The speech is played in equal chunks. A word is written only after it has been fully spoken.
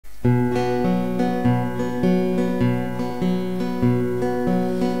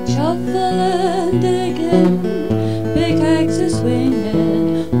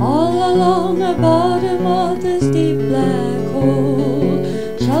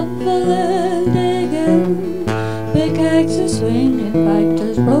legs a swinging,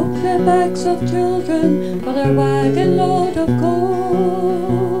 fighters broke the backs of children for their wagon load of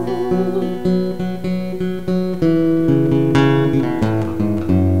gold.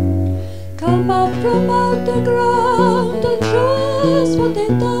 Come up from out the ground and show us what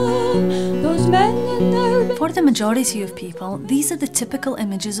they've done, those men in their... For the majority of people, these are the typical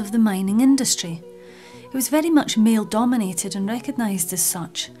images of the mining industry. It was very much male-dominated and recognised as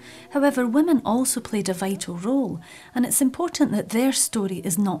such. However, women also played a vital role, and it's important that their story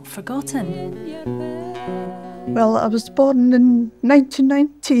is not forgotten. Well, I was born in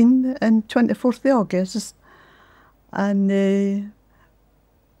 1919, on 24th of August, and...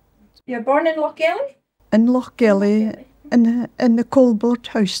 You were born in Lochgelly? In Lochgelly, in the coalboard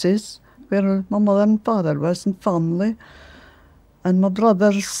houses, where my mother and father was, and family, and my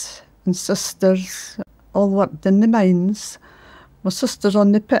brothers and sisters all worked in the mines. My sister's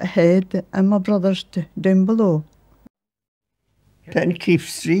on the pithead and my brother's down below. 10 Keefe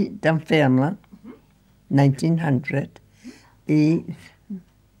Street, Dunfermline, 1900.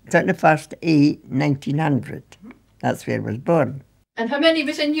 21st 8, 1900. That's where I was born. And how many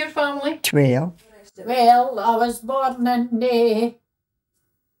was in your family? 12. Well, I was born in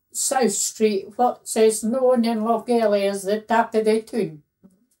South Street, what is known in Lochgelly as the top of the town,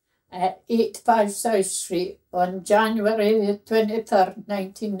 at 85 South Street on January the 23rd,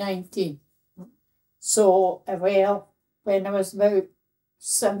 1919. So, well, when I was about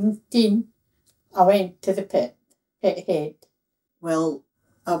 17, I went to the pithead. Well,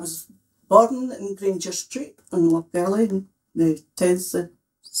 I was born in Granger Street in Lochgelly on the 10th of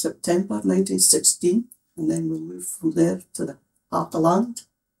September 1916, and then we moved from there to the heart of land.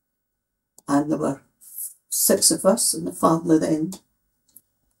 And there were 6 of us in the family then.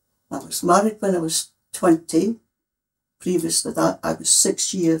 I was married when I was 20. Previous to that, I was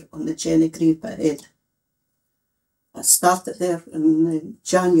 6 years on the Jenny Grey pithead. I started there in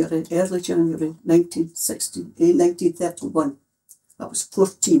January, early January 1931. I was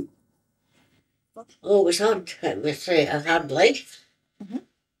 14. Oh, it was hard. It was a hard life. When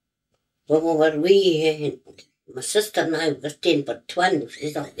we were wee, my sister and I were staying for twins.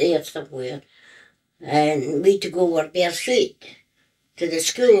 She's up there somewhere. And we had to go with bare feet to the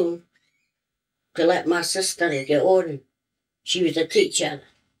school to let my sister get on. She was a teacher.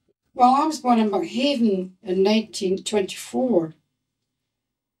 Well, I was born in Buckhaven in 1924,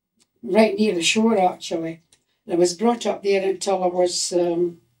 right near the shore actually. I was brought up there until I was,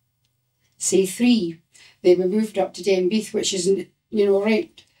 say, 3. Then we moved up to Denbeath, which is,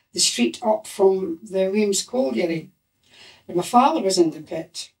 right the street up from the Williams Colliery. And my father was in the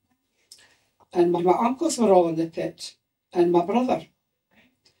pit, and my uncles were all in the pit, and my brother.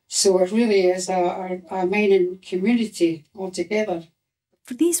 So it really is a mining community altogether.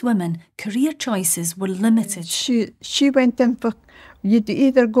 For these women, career choices were limited. She went in for, you'd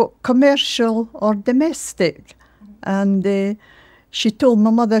either go commercial or domestic. And she told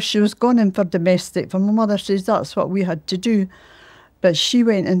my mother she was going in for domestic, but my mother says that's what we had to do. But she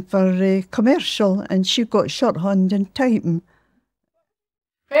went in for commercial, and she got shorthand in typing.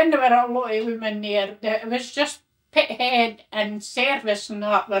 When there were a lot of women there, it was just pithead and service, and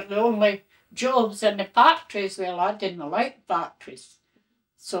that were the only jobs in the factories. Well, I didn't like factories,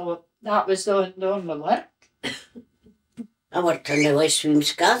 so that was the only work. I worked in the West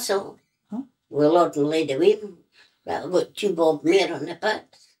Williams Castle with Lord and Lady Williams. I got 2 bob more on the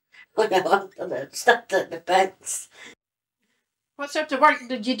pits when I started the pits. What sort of work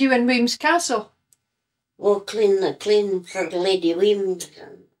did you do in Williams Castle? Oh, clean for the Lady Williams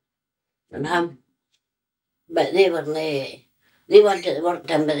and him. But they wanted the work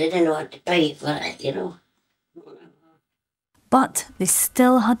done, but they didn't want to pay for it, But they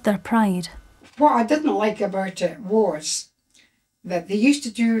still had their pride. What I didn't like about it was that they used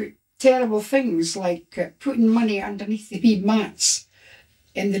to do terrible things like putting money underneath the wee mats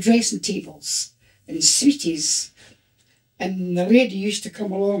in the dressing tables and sweeties. And the lady used to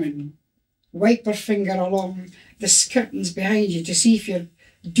come along and wipe her finger along the curtains behind you to see if you're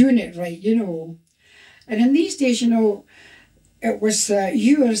doing it right, And in these days, it was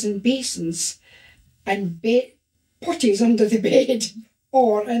ewers and basins and potties under the bed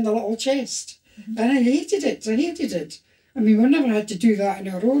or in the little chest. And I hated it. I mean, we never had to do that in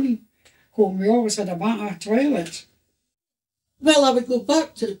our own home. We always had a toilet. Well, I would go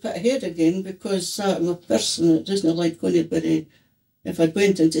back to the pithead again because I'm a person that doesn't like going to if I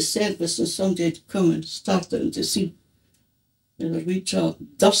went into service and somebody had come and started to see a wee drop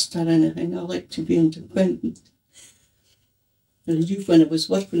of dust or anything, I like to be independent. And I knew when I was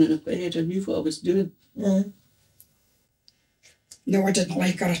working in the pithead, I knew what I was doing. No, I didn't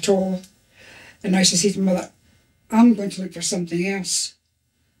like her at all. And I used to say to my mother, I'm going to look for something else,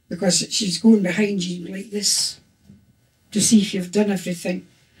 because she's going behind you like this to see if you've done everything.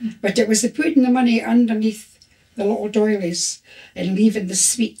 But it was the putting the money underneath the little doilies and leaving the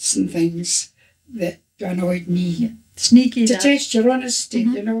sweets and things that annoyed me. Sneaky. To test your honesty,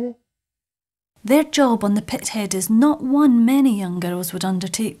 you know. Their job on the pithead is not one many young girls would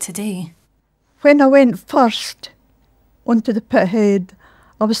undertake today. When I went first onto the pithead,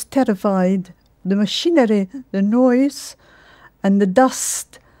 I was terrified. The machinery, the noise and the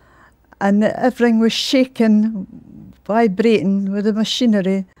dust, and everything was shaking, vibrating with the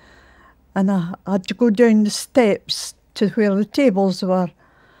machinery. And I had to go down the steps to where the tables were,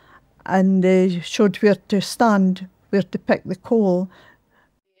 and they showed where to stand, where to pick the coal.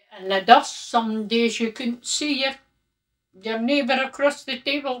 And the dust, some days you couldn't see your neighbour across the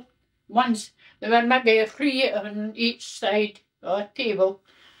table. Once there were maybe 3 on each side of a table.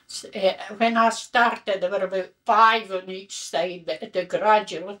 When I started, there were about 5 on each side, but they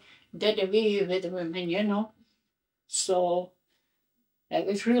gradually did away with the women, you know. So it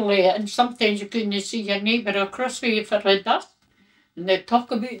was really, and sometimes you couldn't see your neighbour across with you for the dust. And they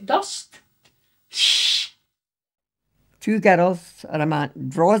talk about dust. 2 girls or a man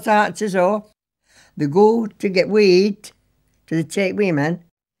draws the hatches off. They go to get weighed to the check weighman.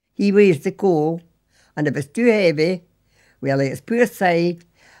 He weighs the coal, and if it's too heavy, well, it's put aside,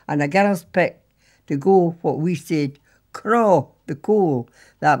 and the girls pick to go what we said, craw the coal.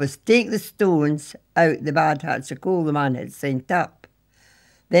 That was take the stones out the bad hatch of coal the man had sent up.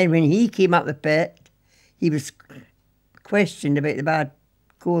 Then when he came up the pit, he was questioned about the bad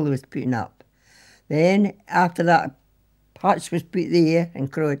coal he was putting up. Then after that hatch was put there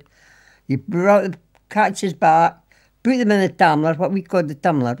and crowed, you brought the catches back, put them in the tumbler, what we called the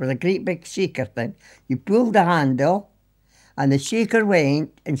tumbler, was a great big shaker thing. You pulled the handle, and the shaker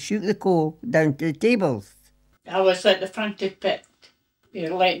went and shook the coal down to the tables. I was at the front of the pit,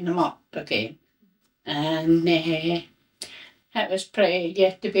 you're lighting them up again. And it was pretty, you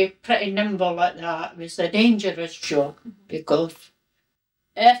had to be pretty nimble like that. It was a dangerous job, because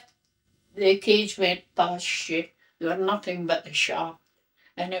if the cage went past you, there were nothing but the shaft.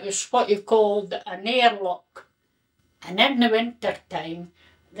 And it was what you called an airlock. And in the winter time,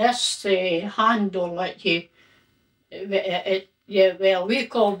 this handle that well, we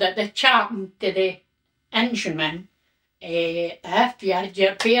called it the chapping to the engineman. If you had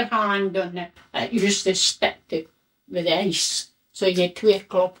your bare hand on it used to stick to with ice. So you had 2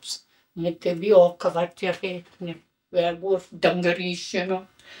 clubs. You had to be all covered your head. And you wear both dungarees, you know.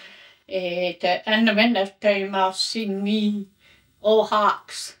 In the winter time, I've seen me all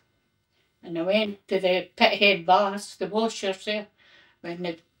hacks. And I went to the pithead baths to wash yourself. When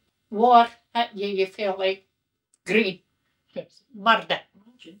the war hit you, you felt like green. It was murder.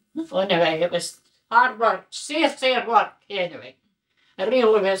 Anyway, it was hard work. SAIR work, anyway. It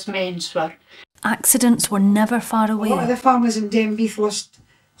really was men's work. Accidents were never far away. A lot of the families in Denbeath lost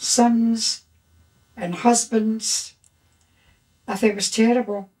sons and husbands. I think it was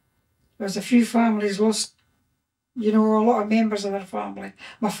terrible. There was a few families lost, you know, a lot of members of their family.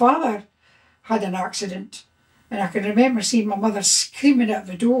 My father had an accident, and I can remember seeing my mother screaming at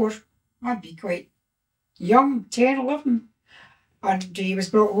the door. I'd be quite young, 10, 11, and he was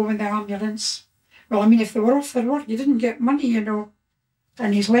brought home in the ambulance. Well, I mean, if they were off their work, you didn't get money, you know,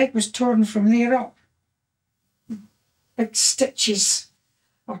 and his leg was torn from there up. Big stitches.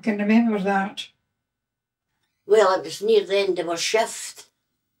 I can remember that. Well, it was near the end of our shift.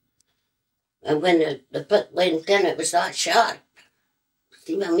 And when the pit went in, it was that sharp.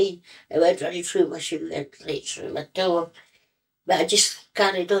 See what I mean? It went right through my shoe, went right through my toe. But I just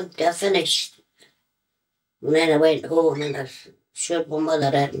carried on till I finished. And then I went home and I showed my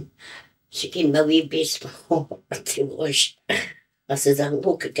mother in. She came my wee baseball to wash. I said, I'm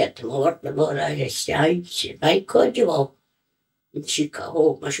going to get to my work tomorrow. I said, I could you all. And she got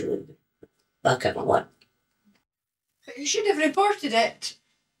hold my shoe back at my work. You should have reported it.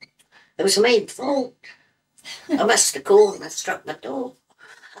 It was my fault. I missed the coal and I struck my toe.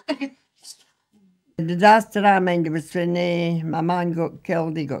 The disaster I mind was when my man got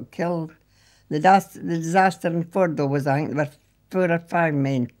killed, he got killed. The disaster in Fordle was, I think, there were 4 or 5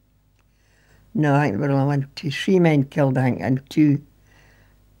 men. No, I think there were only 1, 2, 3 men killed, I think, and 2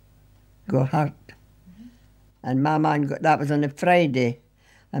 got hurt. And my man got, that was on the Friday,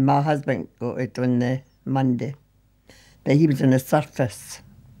 and my husband got it on the Monday. But he was on the surface.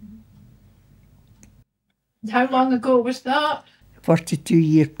 How long ago was that? 42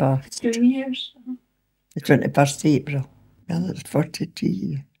 years past. 2 years. The 21st April. Yeah, that was 42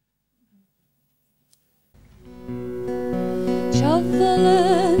 years.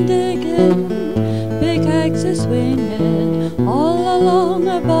 Shoveling, digging, big eggs are swinging all along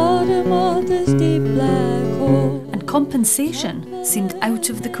the bottom of this deep black hole. And compensation seemed out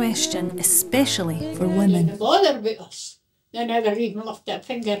of the question, especially for women. They bother with us. They never even lifted a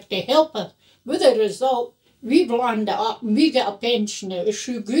finger to help us. With the result, we land it up and we get a pension. It was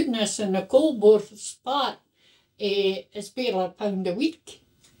through goodness in the coal board's part. It's barely £1 a week.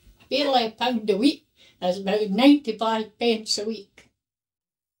 Barely £1 a week. That's about 95 pence a week.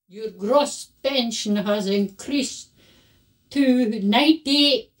 Your gross pension has increased to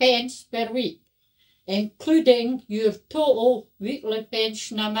 98 pence per week, including your total weekly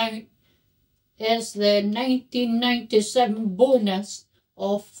pension amount is the 1997 bonus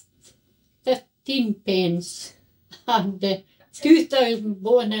of 15 pence and the 2000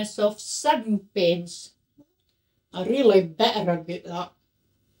 bonus of 7 pence. I'm really bitter about that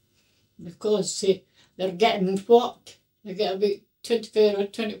because they're getting what? They get about 24 or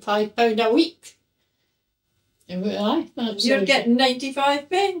 25 pound a week. And You're getting 95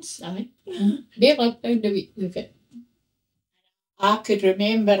 pence? Aye. Barely £1 a week we get. I could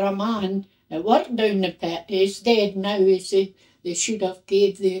remember a man that worked down the pit. He's dead now. They should have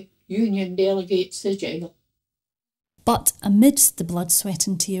gave the union delegates the jail. But amidst the blood, sweat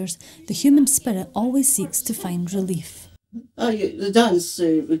and tears, the human spirit always seeks to find relief. The dance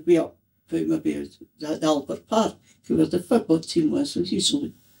would be up maybe at Albert Park, where the football team was. We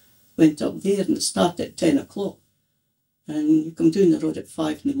usually went up there and it started at 10 o'clock. And you come down the road at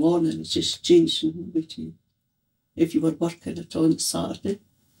 5 in the morning, it's just changing if you were working at all on Saturday.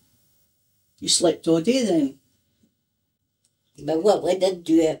 You slept all day then. But what we did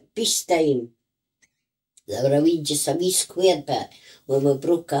do at peacetime, there were just a wee square bit when we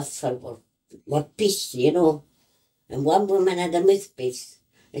broke off for peace, you know. And one woman had a mouthpiece,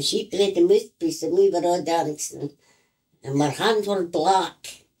 and she played the mouthpiece, and we were all dancing. And our hands were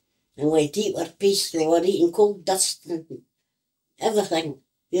black, and we'd eat our piece, we were eating cold dust and everything,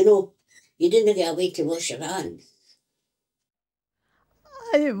 you know. You didn't get away to wash your hands.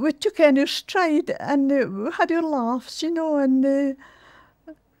 We took in our stride and we had our laughs, you know, and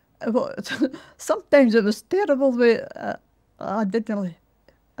sometimes it was terrible. I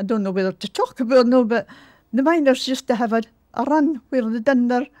don't know whether to talk about it, but the miners used to have a run where they done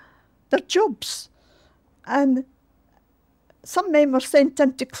their jobs. And some men were sent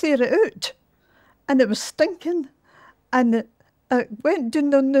in to clear it out. And it was stinking. And it went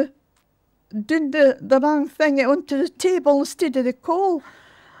down on the wrong thing onto the table instead of the coal.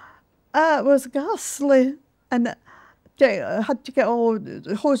 It was ghastly. And I had to get all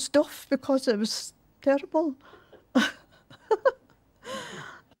hosed off because it was terrible.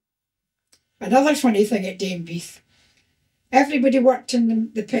 Another funny thing at Denbeath, everybody worked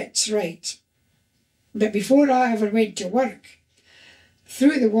in the pits, right? But before I ever went to work,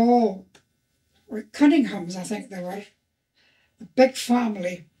 through the wall were Cunninghams, I think they were, a big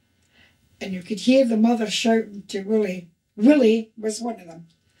family, and you could hear the mother shouting to Willie. Willie was one of them.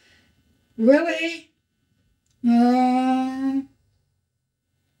 Willie, and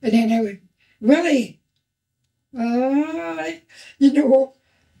then I would, Willie, you know,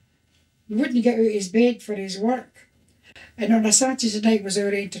 he wouldn't get out of his bed for his work. And on a Saturday night was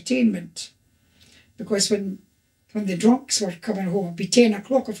our entertainment. Because when the drunks were coming home, it'd be 10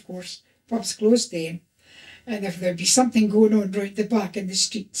 o'clock, of course, pubs closed then. And if there'd be something going on round the back in the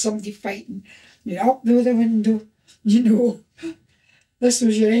street, somebody fighting, up through the window, you know. This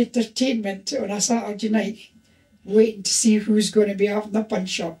was your entertainment on a Saturday night, waiting to see who's going to be having the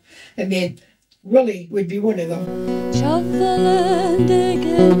punch up. And then Willie would be one of them. Shoveling,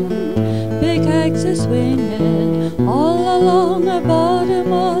 digging, big eggs are swinging all along the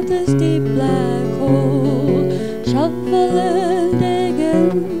bottom of this deep black hole. Shoveling,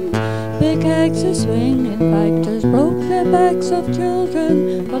 digging, big eggs are swinging. Factors broke the backs of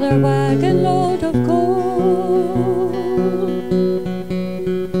children for their wagon load of coal.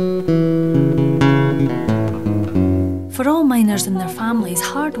 For all miners and their families,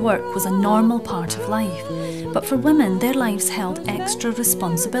 hard work was a normal part of life. But for women, their lives held extra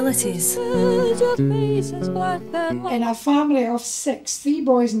responsibilities. In a family of 6, 3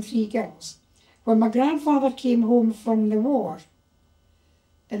 boys and 3 girls, when my grandfather came home from the war,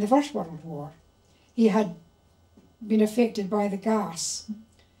 in the First World War, he had been affected by the gas.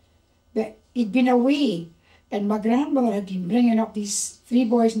 But he'd been away, and my grandmother had been bringing up these 3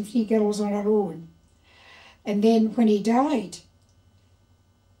 boys and 3 girls on her own. And then when he died,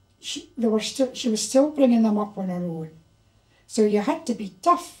 she was still bringing them up on her own. So you had to be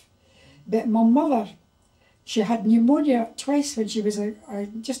tough. But my mother, she had pneumonia twice when she was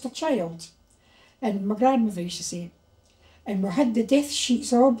just a child. And my grandmother used to say, and we had the death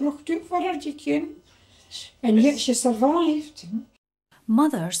sheets all blocked out for her, you can. And yet she survived.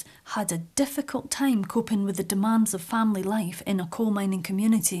 Mothers had a difficult time coping with the demands of family life in a coal mining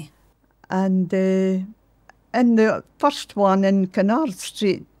community. And in the first one in Canard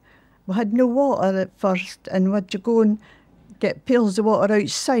Street, we had no water at first, and we had to go and get pails of water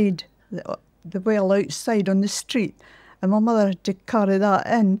outside, the well outside on the street. And my mother had to carry that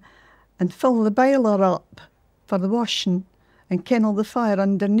in and fill the boiler up for the washing and kennel the fire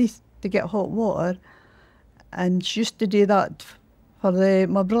underneath to get hot water. And she used to do that for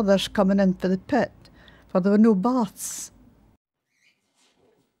my brothers coming in for the pit, for there were no baths.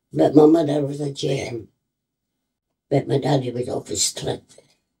 But my mother was a gem. But my daddy was off his strut.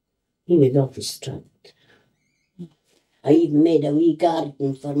 He was off his strut. I even made a wee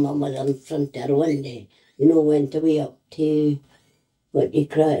garden for my mother in front of her one day. You know, went away up to, what do you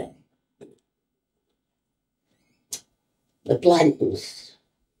call it? The plantings.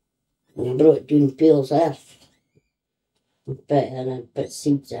 And I brought down pails of earth. And I put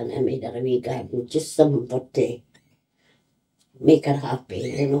seeds in, I made her a wee garden, just something for to make her happy,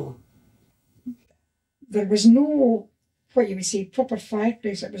 you know. There was no, what you would say, proper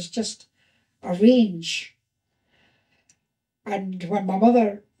fireplace. It was just a range. And when my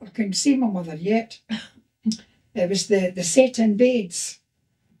mother, I couldn't see my mother yet, it was the set-in beds.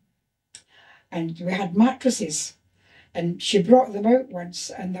 And we had mattresses. And she brought them out once,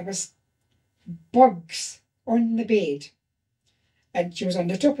 and there was bugs on the bed. And she was on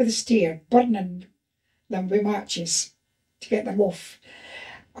the top of the stair, burning them with matches to get them off.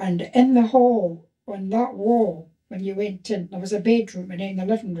 And in the hall, on that wall, when you went in, there was a bedroom and then the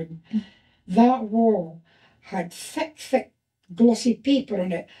living room. That wall had thick, glossy paper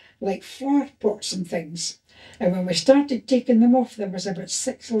on it, like flower pots and things. And when we started taking them off, there was about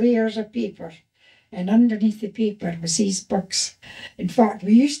 6 layers of paper. And underneath the paper was these bugs. In fact,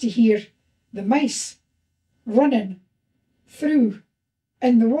 we used to hear the mice running through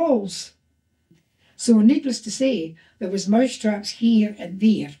in the walls. So needless to say, there was mouse traps here and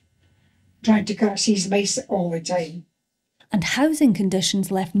there, trying to catch these mice all the time. And housing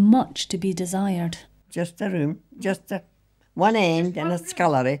conditions left much to be desired. Just a room, just one end and a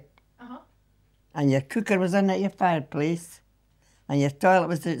scullery. And your cooker was in at your fireplace, and your toilet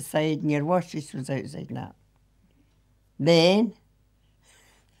was outside, and your washes was outside now. Then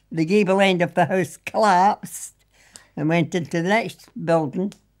the gable end of the house collapsed and went into the next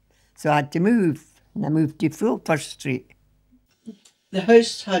building, so I had to move, and I moved to Fulford Street. The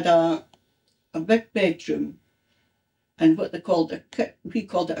house had a big bedroom and what they called we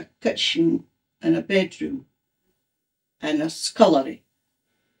called it a kitchen and a bedroom and a scullery.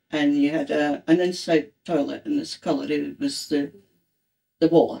 And you had an inside toilet, and the scullery was the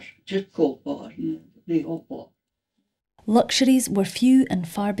water, just cold water, the hot water. Luxuries were few and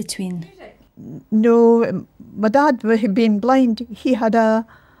far between. No, my dad, being blind, he had a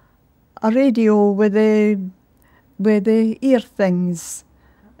radio with the ear things,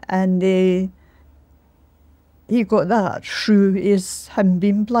 and he got that through him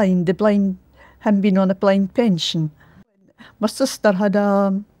being blind, him being on a blind pension. My sister had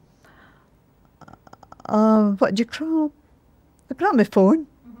what do you call a gramophone,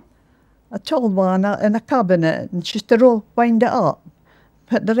 a tall one in a cabinet, and she used to wind it up,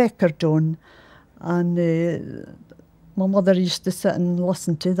 put the record on, and my mother used to sit and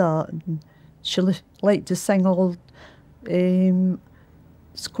listen to that. And she liked to sing all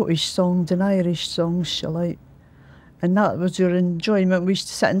Scottish songs and Irish songs she liked, and that was her enjoyment. We used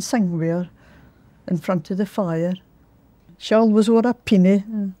to sit and sing with her in front of the fire. She always wore a penny,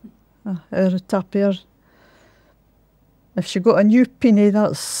 her top hair. If she got a new penny,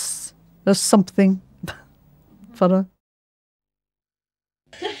 that's something for her.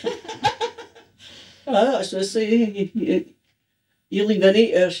 That's what I say. You leave an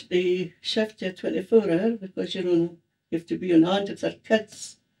 8 hour shift to 24 hours because you have to be on hand if they're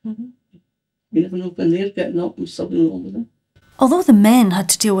kids. You never know when they're getting up and something wrong with them. Although the men had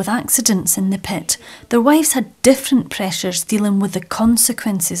to deal with accidents in the pit, their wives had different pressures dealing with the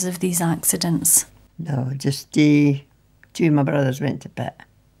consequences of these accidents. No, just 2 of my brothers went to pit.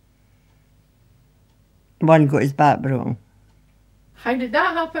 One got his back broken. How did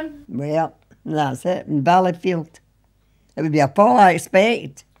that happen? Well, that's it, in Valleyfield. It would be a fall, I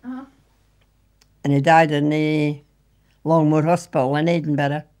expect. And he died in the Longmore Hospital in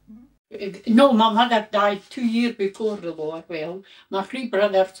Edinburgh. No, my mother died 2 years before the war. Well, my 3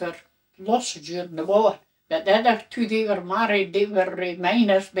 brothers were lost during the war. But the other 2, they were married, they were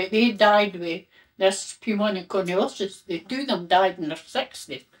miners, but they died with this pneumoconiosis. The 2 of them died in their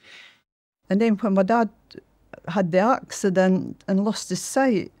 60s. And then when my dad had the accident and lost his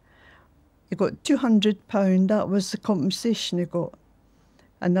sight, He got £200, that was the compensation he got.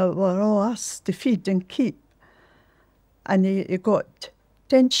 And they were all asked to feed and keep. And he got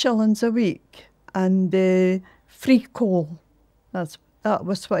 10 shillings a week and free coal. That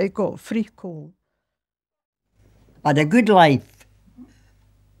was what he got, free coal. I had a good life.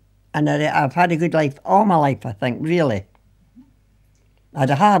 And I've had a good life all my life, I think, really. I had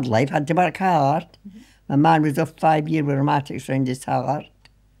a hard life, had to work hard. My man was off 5 years with rheumatics around his heart.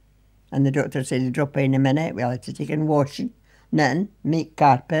 And the doctor said he'd drop in a minute. We had to take in washing, knitting, make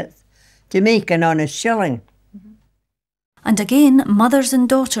carpets, to make an honest shilling. And again, mothers and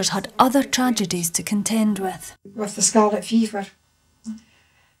daughters had other tragedies to contend with. With the scarlet fever.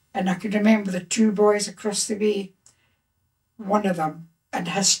 And I can remember the 2 boys across the way, one of them and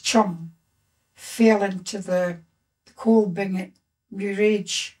his chum fell into the coal bin at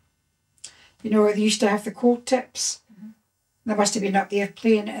Muirage. You know, they used to have the coal tips. They must have been up the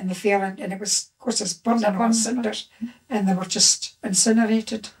airplane and they fell in, and it was, of course, it's burning on cinders, and they were just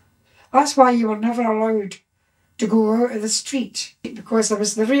incinerated. That's why you were never allowed to go out of the street, because there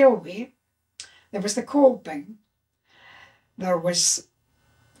was the railway, there was the coal bin, there was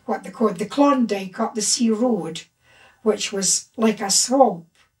what they called the Klondike up the sea road, which was like a swamp.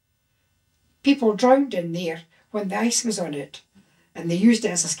 People drowned in there when the ice was on it, and they used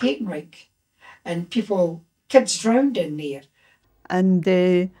it as a skating rink, and kids drowned in there. And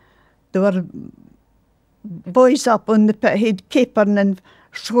there were boys up on the pithead capering and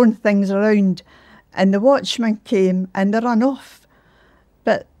throwing things around, and the watchman came and they ran off.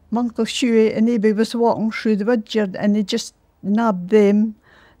 But my Uncle Shuey and Abby was walking through the woodyard, and he just nabbed them,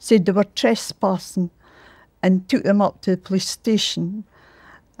 said they were trespassing, and took them up to the police station.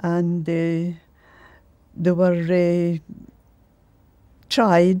 And they were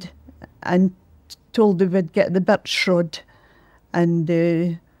tried and told they would get the birch rod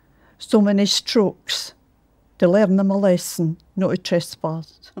and so many strokes to learn them a lesson, not to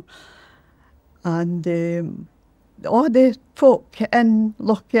trespass. And all the folk in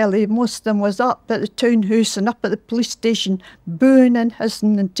Lochgelly, most of them was up at the town house and up at the police station, booing and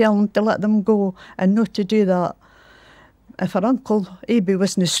hissing and telling them to let them go and not to do that. If our Uncle Abby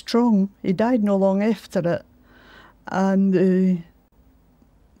wasn't strong, he died no long after it. And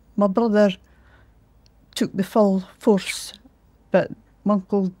my brother took the full force, but my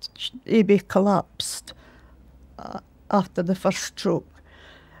Uncle Abby collapsed after the first stroke.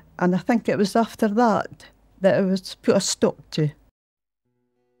 And I think it was after that it was put a stop to.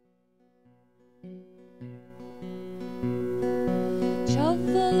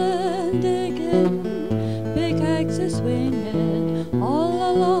 Shoveling, digging, big axes swinging,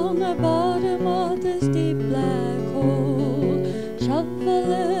 all along the bottom of this deep black hole.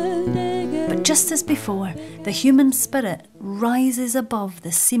 Shoveling, digging. But just as before, the human spirit rises above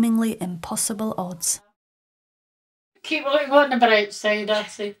the seemingly impossible odds. Keep looking on the bright side, I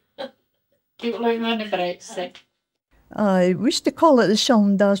say. Keep looking on the bright side. We used to call it the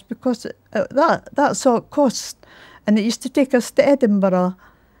shilling dash because that's all it cost. And it used to take us to Edinburgh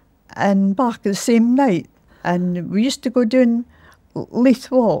and back the same night. And we used to go down Leith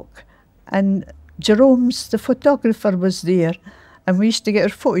Walk, and Jerome's, the photographer, was there, and we used to get our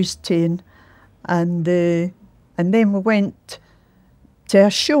photos taken. And then we went to a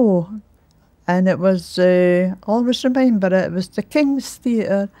show, and it was, I always remember it was the King's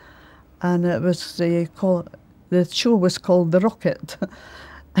Theatre, and it was the show was called The Rocket.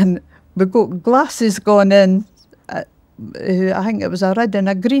 And we got glasses gone in, I think it was a red and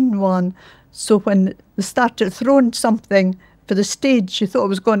a green one, so when they started throwing something for the stage, you thought it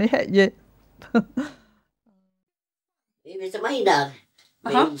was going to hit you. He was a miner.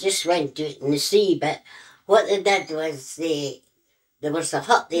 We just went out in the sea, but what they did was there was a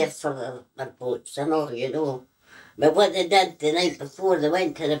hut there for the boats and all, you know. But what they did the night before, they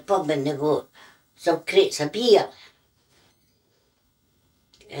went to the pub and they got some crates of beer.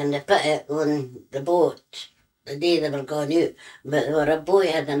 And they put it on the boat the day they were going out. But there were a boy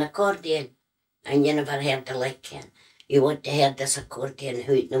had an accordion, and you never heard the like it. You want to hear this accordion out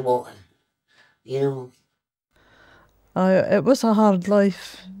in the water, you know. It was a hard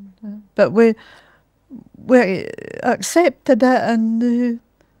life, but we accepted it, and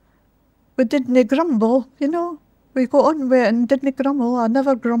we didn't grumble, you know. We got on with it and didn't grumble. I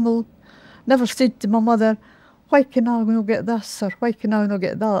never grumbled, never said to my mother, why can I not get this, or why can I not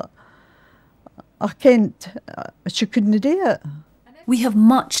get that? I can't, she couldn't do it. We have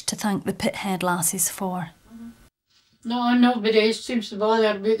much to thank the Pithead lasses for. No, nobody seems to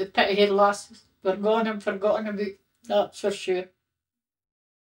bother about the Pithead lasses. We're gone and forgotten about, that's for sure.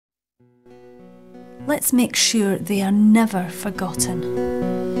 Let's make sure they are never forgotten.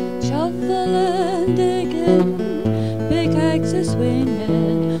 shoveling, digging, pickaxes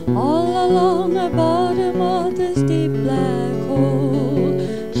swinging, all along the bottom of this deep black hole.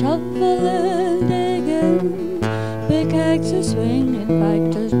 Shoveling, digging, pickaxes swinging,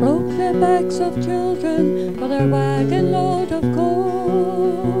 factors broke the backs of children for their wagon load of gold.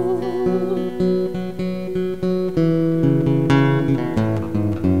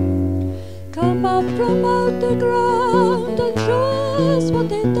 Come up from out the ground and show us what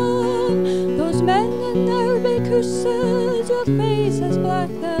they've done. Those men in their big hooses, your faces black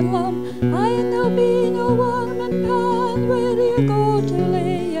their lump. Aye, and there'll be no warming pan where you go to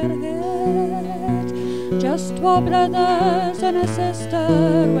lay your head. Just twa brothers and a sister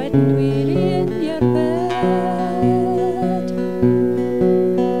wet and weary in your bed.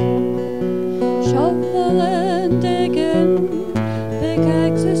 Shoveling, digging,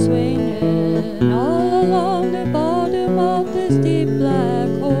 pickaxes swinging, all along the bottom of this deep